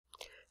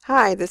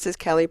Hi, this is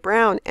Kelly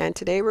Brown, and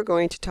today we're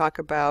going to talk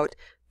about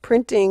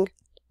printing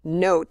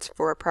notes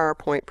for a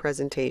PowerPoint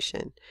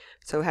presentation.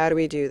 So how do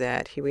we do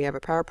that? Here we have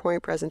a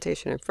PowerPoint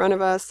presentation in front of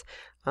us.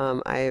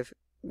 I've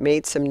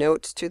made some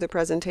notes to the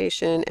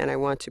presentation, and I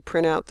want to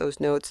print out those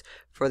notes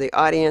for the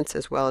audience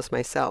as well as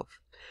myself.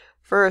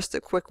 First,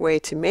 a quick way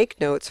to make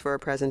notes for a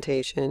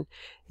presentation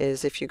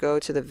is if you go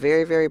to the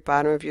very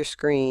bottom of your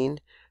screen,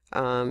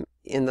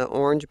 in the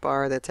orange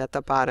bar that's at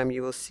the bottom,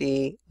 you will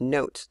see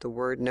notes, the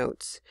word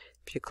notes.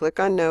 If you click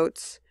on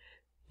notes,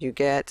 you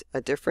get a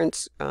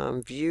different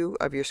view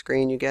of your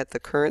screen. You get the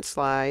current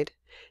slide,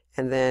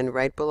 and then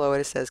right below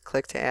it, it says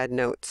click to add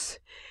notes.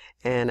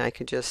 And I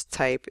could just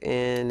type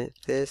in,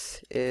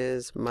 "This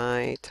is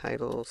my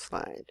title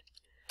slide."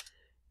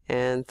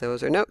 And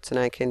those are notes, and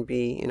I can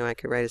I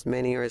could write as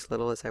many or as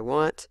little as I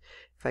want.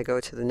 If I go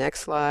to the next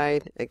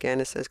slide,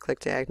 again it says click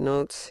to add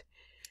notes.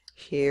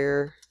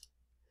 Here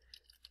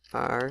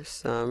are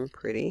some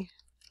pretty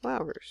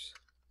flowers.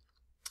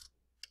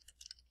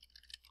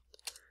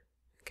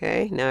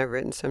 Okay, now I've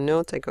written some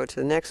notes. I go to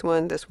the next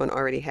one. This one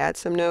already had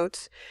some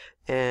notes,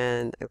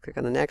 and I click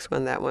on the next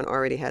one. That one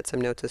already had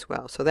some notes as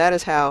well. So that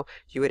is how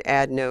you would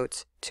add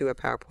notes to a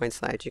PowerPoint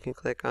slide. You can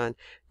click on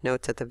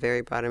notes at the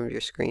very bottom of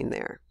your screen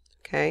there.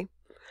 Okay.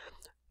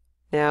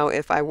 Now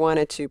if I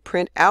wanted to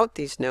print out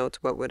these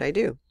notes, what would I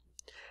do?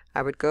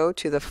 I would go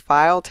to the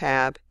File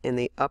tab in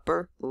the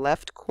upper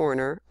left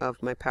corner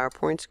of my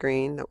PowerPoint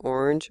screen, the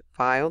orange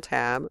File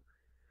tab,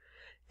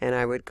 and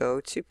I would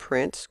go to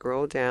Print,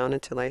 scroll down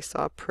until I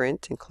saw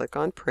Print, and click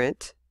on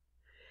Print.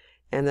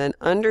 And then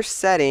under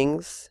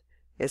Settings,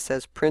 it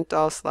says Print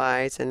All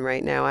Slides, and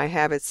right now I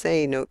have it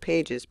say Note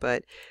Pages,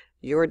 but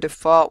your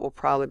default will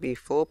probably be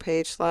Full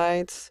Page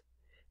Slides,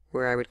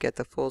 where I would get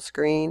the full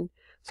screen.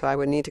 So I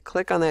would need to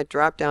click on that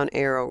drop-down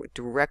arrow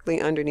directly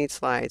underneath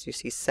Slides. You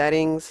see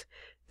Settings,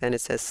 then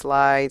it says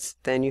Slides,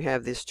 then you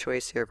have this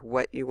choice here of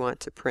what you want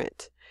to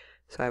print.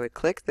 So I would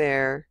click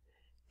there.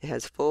 It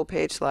has full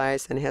page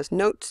slides, and it has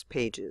notes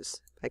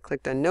pages. If I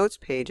clicked on notes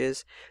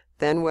pages,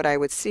 then what I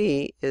would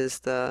see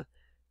is the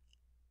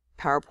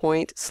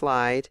PowerPoint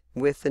slide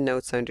with the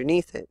notes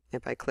underneath it.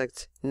 If I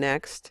clicked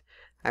next,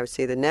 I would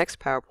see the next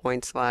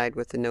PowerPoint slide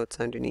with the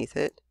notes underneath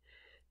it.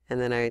 And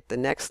then the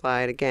next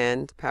slide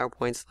again, the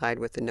PowerPoint slide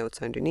with the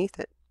notes underneath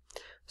it.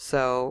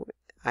 So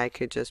I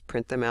could just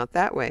print them out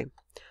that way.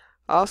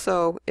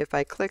 Also, if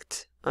I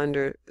clicked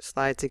under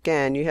slides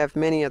again, you have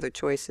many other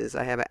choices.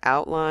 I have an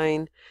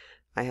outline.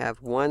 I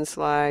have one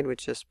slide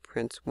which just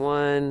prints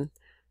one.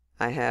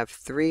 I have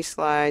 3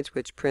 slides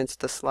which prints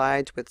the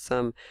slides with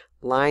some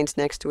lines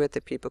next to it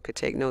that people could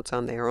take notes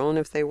on their own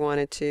if they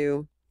wanted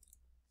to.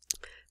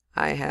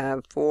 I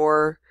have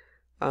 4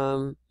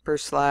 per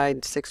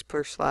slide, 6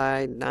 per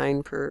slide,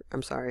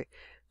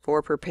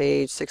 4 per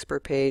page, 6 per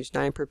page,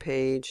 9 per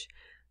page,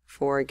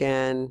 4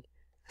 again.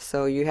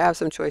 So you have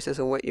some choices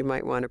on what you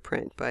might want to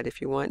print, but if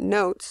you want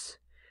notes,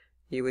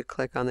 you would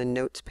click on the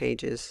notes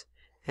pages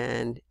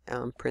and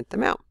print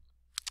them out.